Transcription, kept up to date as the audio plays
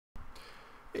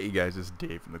Hey guys, it's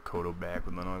Dave from the Kodo back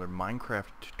with another Minecraft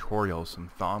tutorial,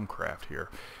 some Thaumcraft here.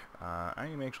 I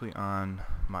am actually on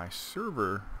my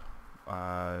server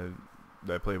that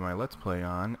I play my Let's Play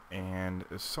on, and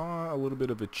saw a little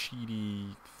bit of a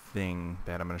cheaty thing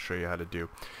that I'm going to show you how to do.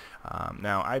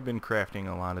 Now, I've been crafting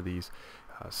a lot of these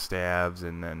staves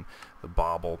and then the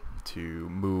bauble to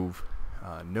move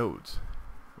nodes.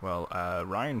 Well,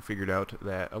 Ryan figured out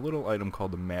that a little item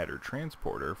called the matter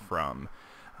transporter from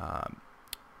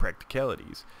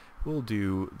Practicalities will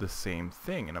do the same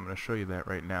thing, and I'm going to show you that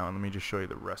right now. And let me just show you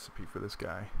the recipe for this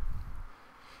guy.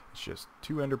 It's just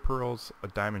 2 ender pearls, a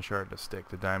diamond shard, and a stick.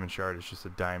 The diamond shard is just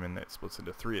a diamond that splits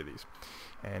into 3 of these,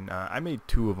 and I made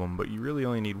 2 of them, but you really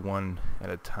only need 1 at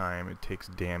a time. It takes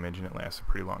damage and it lasts a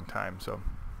pretty long time. So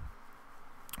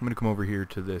I'm going to come over here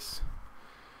to this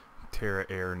Terra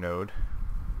Air node.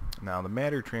 Now the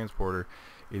matter transporter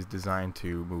is designed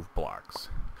to move blocks.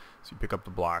 So you pick up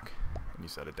the block and you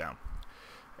set it down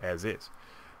as is.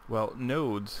 Well,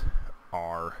 nodes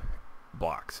are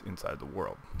blocks inside the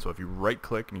world. So if you right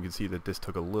click, and you can see that this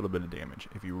took a little bit of damage.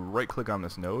 If you right click on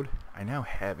this node, I now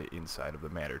have it inside of the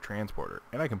matter transporter,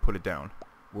 and I can put it down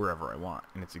wherever I want,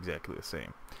 and it's exactly the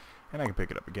same. And I can pick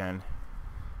it up again,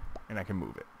 and I can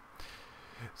move it.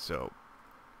 So,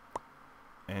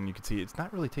 and you can see it's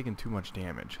not really taking too much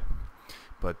damage.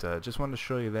 But just wanted to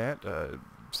show you that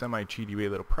semi-cheaty way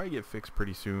that'll probably get fixed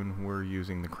pretty soon. We're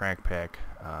using the CrackPack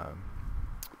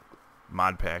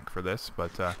mod pack for this,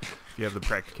 but if you have the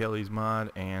Practicalities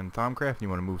mod and Thaumcraft and you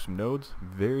want to move some nodes,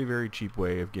 very, very cheap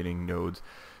way of getting nodes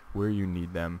where you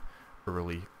need them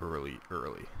early.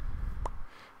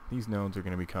 These nodes are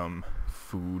going to become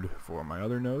food for my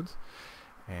other nodes.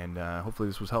 And hopefully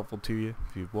this was helpful to you.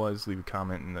 If it was, leave a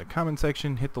comment in the comment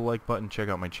section, hit the like button, check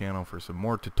out my channel for some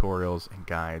more tutorials and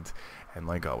guides, and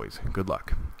like always, good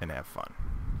luck and have fun.